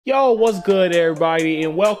Yo, what's good, everybody,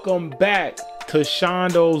 and welcome back to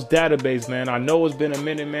Shondo's Database, man. I know it's been a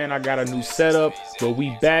minute, man. I got a new setup, but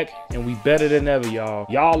we back and we better than ever, y'all.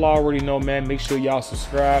 Y'all already know, man. Make sure y'all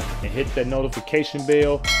subscribe and hit that notification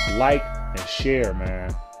bell, like, and share,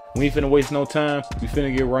 man. We ain't finna waste no time. We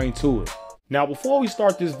finna get right into it. Now, before we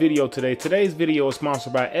start this video today, today's video is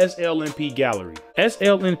sponsored by SLNP Gallery.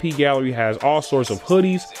 SLNP Gallery has all sorts of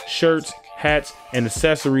hoodies, shirts, hats, and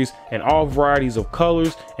accessories in all varieties of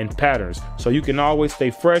colors and patterns, so you can always stay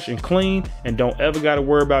fresh and clean and don't ever gotta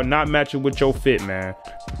worry about not matching with your fit, man.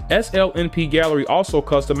 SLNP Gallery also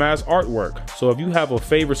customizes artwork, so if you have a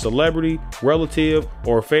favorite celebrity, relative,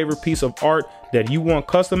 or a favorite piece of art that you want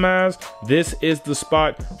customized, this is the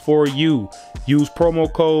spot for you. Use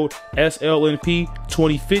promo code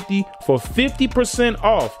SLNP2050 for 50%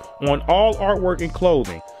 off on all artwork and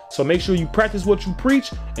clothing. So make sure you practice what you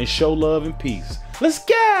preach and show love and peace. Let's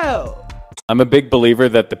go! I'm a big believer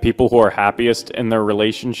that the people who are happiest in their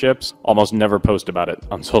relationships almost never post about it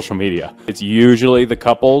on social media. It's usually the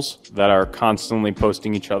couples that are constantly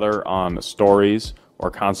posting each other on stories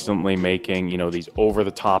or constantly making, these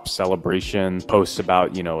over-the-top celebration posts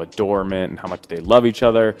about, adornment and how much they love each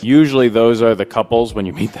other. Usually those are the couples, when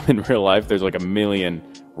you meet them in real life, there's like a million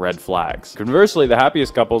red flags. Conversely, the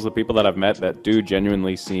happiest couples, the people that I've met that do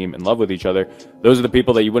genuinely seem in love with each other, those are the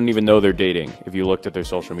people that you wouldn't even know they're dating if you looked at their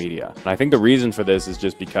social media. And I think the reason for this is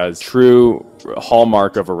just because true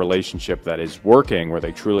hallmark of a relationship that is working, where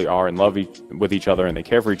they truly are in love with each other and they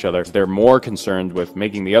care for each other, they're more concerned with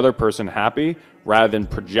making the other person happy rather than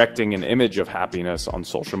projecting an image of happiness on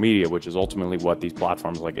social media, which is ultimately what these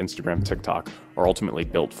platforms like Instagram, TikTok are ultimately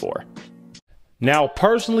built for. Now,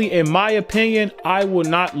 personally, in my opinion, I would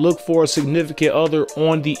not look for a significant other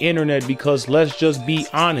on the internet because let's just be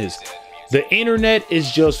honest. The internet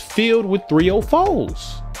is just filled with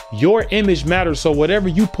 304s. Your image matters, so whatever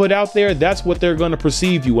you put out there, that's what they're going to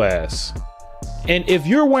perceive you as. And if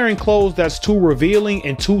you're wearing clothes that's too revealing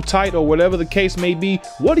and too tight or whatever the case may be,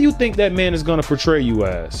 what do you think that man is going to portray you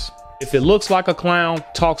as? If it looks like a clown,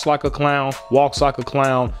 talks like a clown, walks like a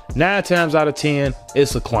clown, 9 times out of 10,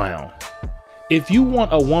 it's a clown. If you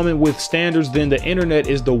want a woman with standards, then the internet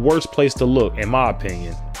is the worst place to look, in my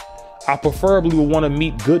opinion. I preferably would want to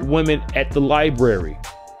meet good women at the library,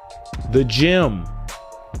 the gym,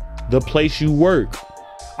 the place you work.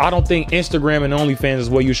 I don't think Instagram and OnlyFans is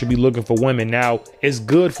where you should be looking for women. Now, it's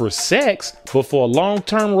good for sex, but for a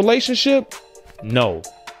long-term relationship, no.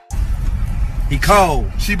 He cold.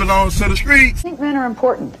 She belongs to the streets. I think men are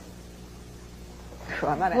important.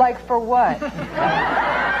 Like for what?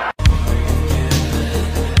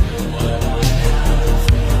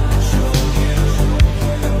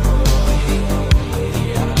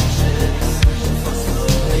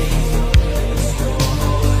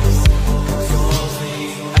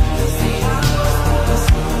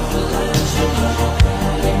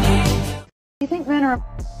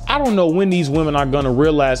 I don't know when these women are gonna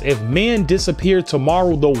realize if men disappeared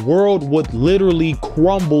tomorrow, the world would literally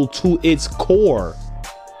crumble to its core.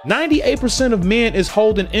 98% of men is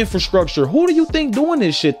holding infrastructure. Who do you think doing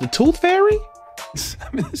this shit? The Tooth Fairy?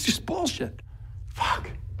 I mean, it's just bullshit.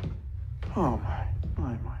 Fuck. Oh my.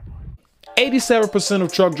 87% of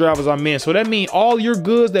truck drivers are men. So that means all your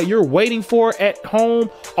goods that you're waiting for at home,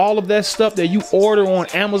 all of that stuff that you order on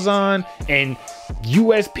Amazon and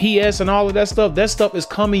USPS and all of that stuff is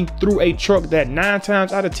coming through a truck that 9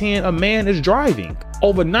 times out of 10 a man is driving.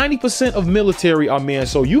 Over 90% of military are men.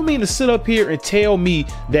 So you mean to sit up here and tell me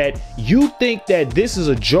that you think that this is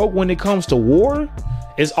a joke when it comes to war?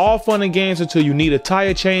 It's all fun and games until you need a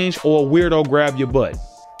tire change or a weirdo grab your butt.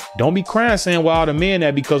 Don't be crying saying well the men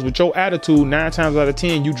that, because with your attitude 9 times out of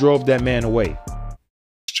 10 you drove that man away.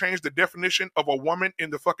 Change the definition of a woman in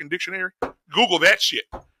the fucking dictionary. Google that shit.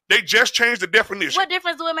 They just changed the definition. What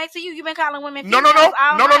difference do it make to you? You've been calling women no.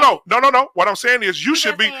 What I'm saying is you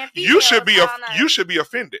should be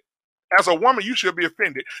offended. As a woman, you should be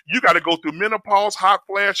offended. You got to go through menopause, hot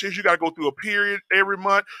flashes. You got to go through a period every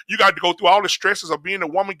month. You got to go through all the stresses of being a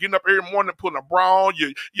woman, getting up every morning, putting a bra on,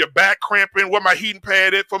 your back cramping, where my heating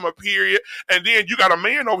pad is from a period. And then you got a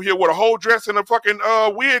man over here with a whole dress and a fucking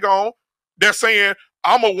wig on that's saying,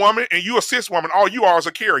 I'm a woman and you a cis woman. All you are is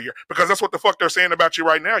a carrier, because that's what the fuck they're saying about you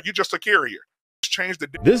right now. You just a carrier.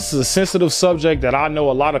 This is a sensitive subject that I know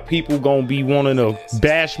a lot of people gonna be wanting to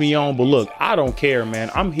bash me on, but look, I don't care,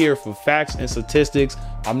 man. I'm here for facts and statistics.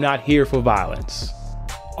 I'm not here for violence.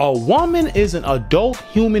 A woman is an adult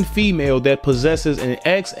human female that possesses an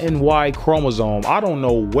X and Y chromosome. I don't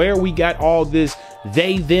know where we got all this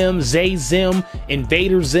they, them, zay, zim,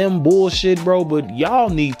 invader, zim bullshit, bro, but y'all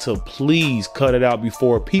need to please cut it out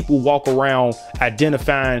before people walk around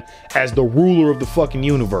identifying as the ruler of the fucking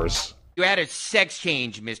universe. You had a sex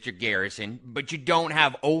change, Mr. Garrison, but you don't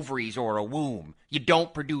have ovaries or a womb. You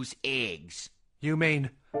don't produce eggs. You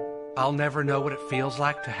mean I'll never know what it feels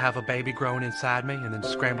like to have a baby growing inside me and then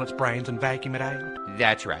scramble its brains and vacuum it out?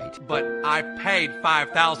 That's right. But I paid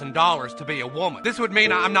 $5,000 to be a woman. This would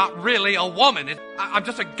mean I'm not really a woman. I'm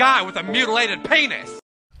just a guy with a mutilated penis.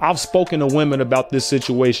 I've spoken to women about this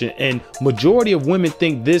situation, and majority of women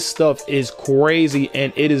think this stuff is crazy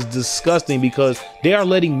and it is disgusting because they are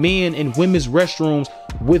letting men in women's restrooms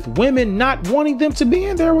with women not wanting them to be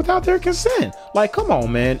in there without their consent. Like, come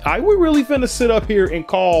on, man. Are we really finna sit up here and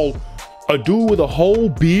call a dude with a whole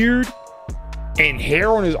beard and hair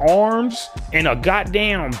on his arms and a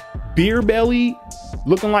goddamn beer belly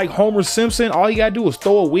looking like Homer Simpson? All he gotta do is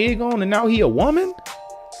throw a wig on and now he a woman?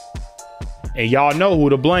 And y'all know who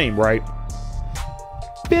to blame, right?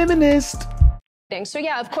 Feminist. So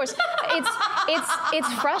yeah, of course,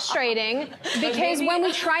 it's frustrating because when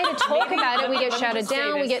we try to talk about it, we get shouted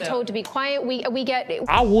down, we get told to be quiet, we get...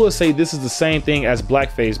 I would say this is the same thing as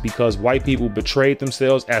blackface because white people betrayed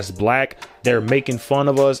themselves as black. They're making fun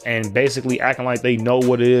of us and basically acting like they know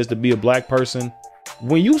what it is to be a black person.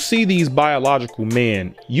 When you see these biological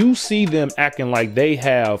men, you see them acting like they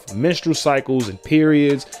have menstrual cycles and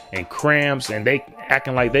periods and cramps and they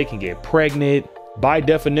acting like they can get pregnant. By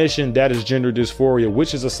definition, that is gender dysphoria,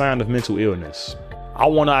 which is a sign of mental illness. I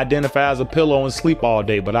want to identify as a pillow and sleep all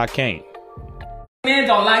day, but I can't. Men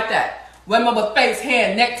don't like that. Women with face,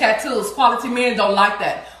 hair, neck tattoos, quality men don't like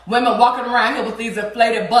that. Women walking around here with these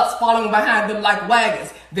inflated butts following behind them like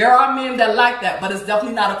wagons. There are men that like that, but it's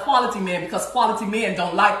definitely not a quality man because quality men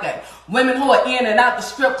don't like that. Women who are in and out the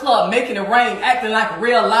strip club, making it rain, acting like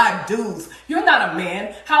real live dudes. You're not a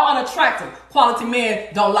man. How unattractive. Quality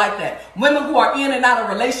men don't like that. Women who are in and out of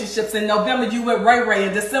relationships. In November, you with Ray Ray.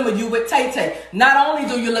 In December, you with Tay Tay. Not only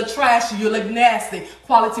do you look trashy, you look nasty.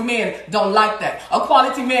 Quality men don't like that. A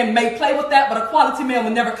quality man may play with that, but a quality man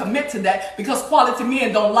will never commit to that because quality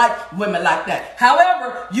men don't like women like that.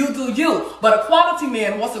 However, you do you. But a quality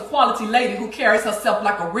man wants a quality lady who carries herself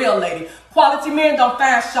like a real lady. Quality men don't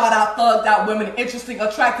find shot out, thugged out women interesting,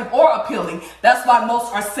 attractive, or appealing. That's why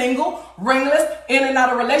most are single, ringless, in and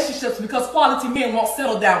out of relationships because quality men won't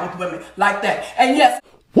settle down with women like that. And yes.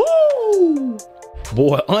 Woo!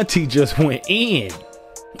 Boy, Auntie just went in.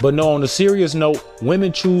 But no, on a serious note,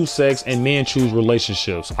 women choose sex and men choose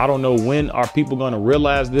relationships. I don't know when are people going to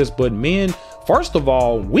realize this, but men, first of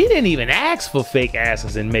all, we didn't even ask for fake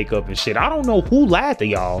asses and makeup and shit. I don't know who lied to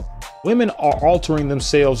y'all. Women are altering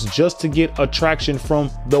themselves just to get attraction from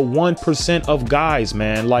the 1% of guys,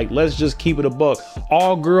 man. Like, let's just keep it a buck.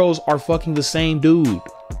 All girls are fucking the same dude.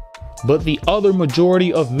 But the other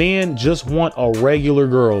majority of men just want a regular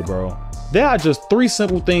girl, bro. There are just 3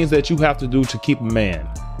 simple things that you have to do to keep a man.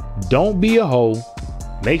 Don't be a hoe,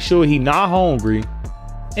 make sure he not hungry,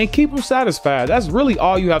 and keep him satisfied. That's really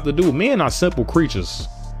all you have to do. Men are simple creatures.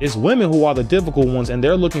 It's women who are the difficult ones, and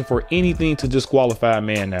they're looking for anything to disqualify a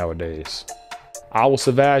man nowadays. I will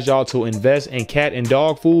advise y'all to invest in cat and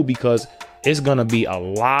dog food because it's gonna be a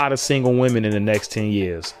lot of single women in the next 10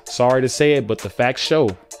 years. Sorry to say it, but the facts show.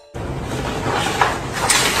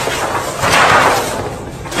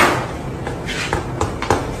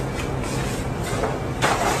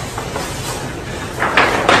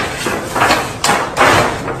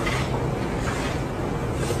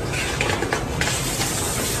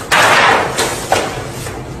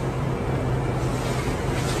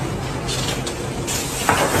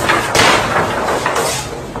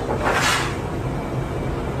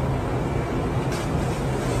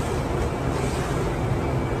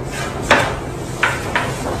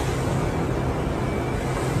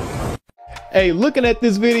 Hey, looking at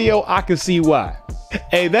this video, I can see why.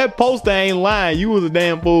 Hey, that poster ain't lying. You was a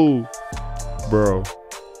damn fool. Bro,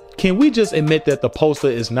 can we just admit that the poster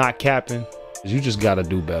is not capping? You just gotta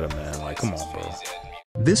do better, man. Like, come on, bro.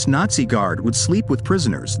 This Nazi guard would sleep with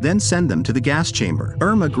prisoners, then send them to the gas chamber.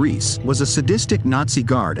 Irma Gries was a sadistic Nazi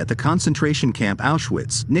guard at the concentration camp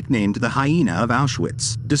Auschwitz, nicknamed the Hyena of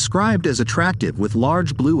Auschwitz. Described as attractive with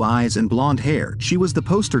large blue eyes and blonde hair, she was the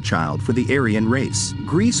poster child for the Aryan race.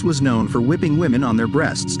 Gries was known for whipping women on their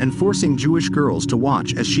breasts and forcing Jewish girls to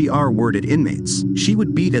watch as she R-worded inmates. She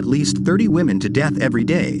would beat at least 30 women to death every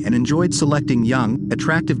day and enjoyed selecting young,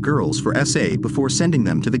 attractive girls for SA before sending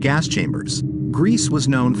them to the gas chambers. Greece was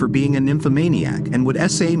known for being a nymphomaniac and would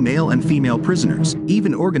essay male and female prisoners,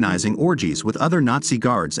 even organizing orgies with other Nazi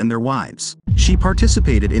guards and their wives. She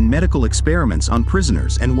participated in medical experiments on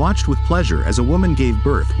prisoners and watched with pleasure as a woman gave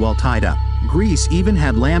birth while tied up. Greece even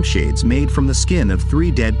had lampshades made from the skin of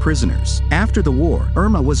 3 dead prisoners. After the war,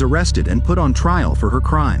 Irma was arrested and put on trial for her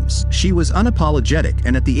crimes. She was unapologetic,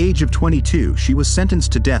 and at the age of 22 she was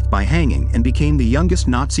sentenced to death by hanging and became the youngest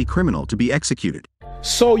Nazi criminal to be executed.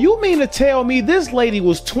 So you mean to tell me this lady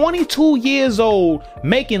was 22 years old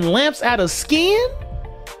making lamps out of skin?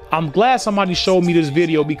 I'm glad somebody showed me this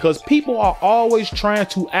video because people are always trying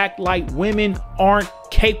to act like women aren't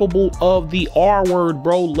capable of the R word,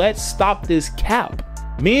 bro. Let's stop this cap.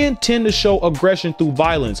 Men tend to show aggression through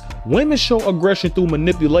violence. Women show aggression through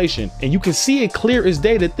manipulation. And you can see it clear as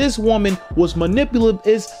day that this woman was manipulative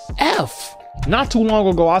as F. Not too long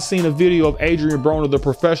ago, I seen a video of Adrian Broner, the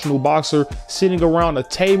professional boxer, sitting around a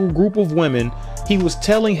table group of women. He was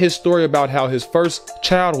telling his story about how his first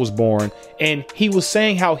child was born, and he was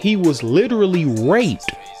saying how he was literally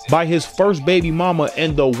raped by his first baby mama,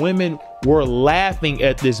 and the women were laughing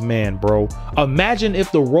at this man, bro. Imagine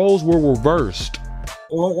if the roles were reversed.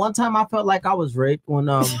 Well, one time I felt like I was raped when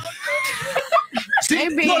See?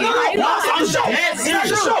 No.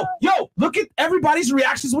 Yo, look at everybody's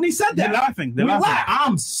reactions when he said that. They're laughing. They're laughing.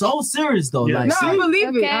 I'm so serious though. Yeah. Like, No, I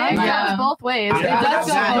believe it. Okay. It goes both ways. It does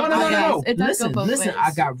go both ways. It does go both ways. Listen,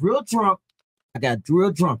 I got real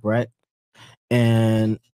drunk. Right?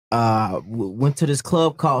 And went to this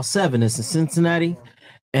club called Seven. It's in Cincinnati.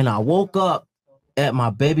 And I woke up at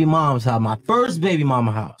my baby mom's house, my first baby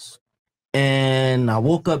mama house. And I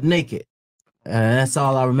woke up naked. And that's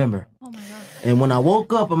all I remember. Oh my God. And when I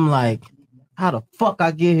woke up, I'm like, how the fuck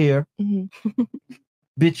I get here?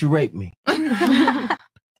 Bitch, you raped me.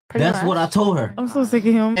 That's what I told her. I'm so sick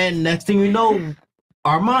of him. And next thing you know,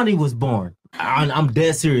 Armani was born. I'm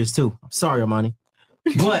dead serious too. Sorry, Armani.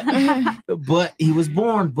 But he was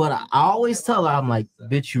born. But I always tell her, I'm like,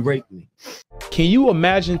 bitch, you raped me. Can you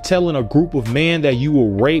imagine telling a group of men that you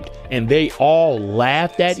were raped and they all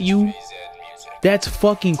laughed at you? That's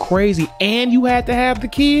fucking crazy. And you had to have the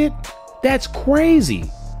kid? That's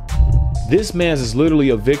crazy. This man's is literally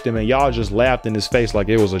a victim and y'all just laughed in his face like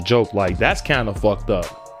it was a joke. Like, that's kind of fucked up.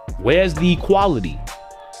 Where's the equality?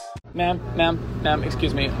 Ma'am,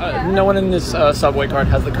 excuse me. No one in this subway cart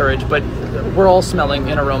has the courage, but we're all smelling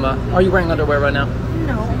an aroma. Are you wearing underwear right now?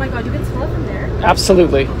 No, oh my God, you can smell it from there?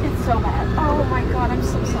 Absolutely. It's so bad. Oh my God, I'm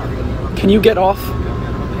so sorry. Can you get off?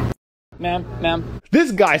 Ma'am.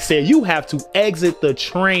 This guy said you have to exit the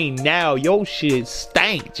train now. Your shit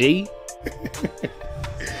stank, G.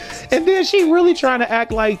 And then she really trying to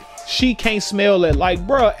act like she can't smell it. Like,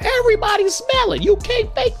 bro, everybody smell it. You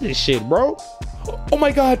can't fake this shit, bro. Oh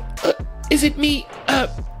my God, is it me?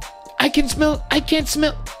 I can't smell.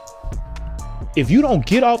 If you don't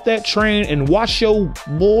get off that train and wash your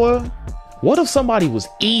boy, what if somebody was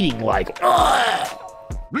eating like,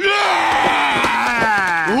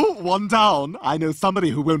 Ooh, one down. I know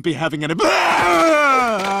somebody who won't be having any.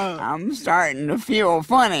 I'm starting to feel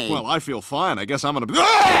funny. Well, I feel fine. I guess I'm gonna.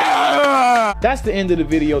 That's the end of the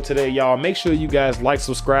video today, y'all. Make sure you guys like,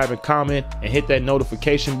 subscribe, and comment, and hit that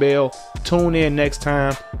notification bell. Tune in next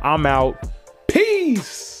time. I'm out.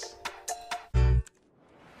 Peace.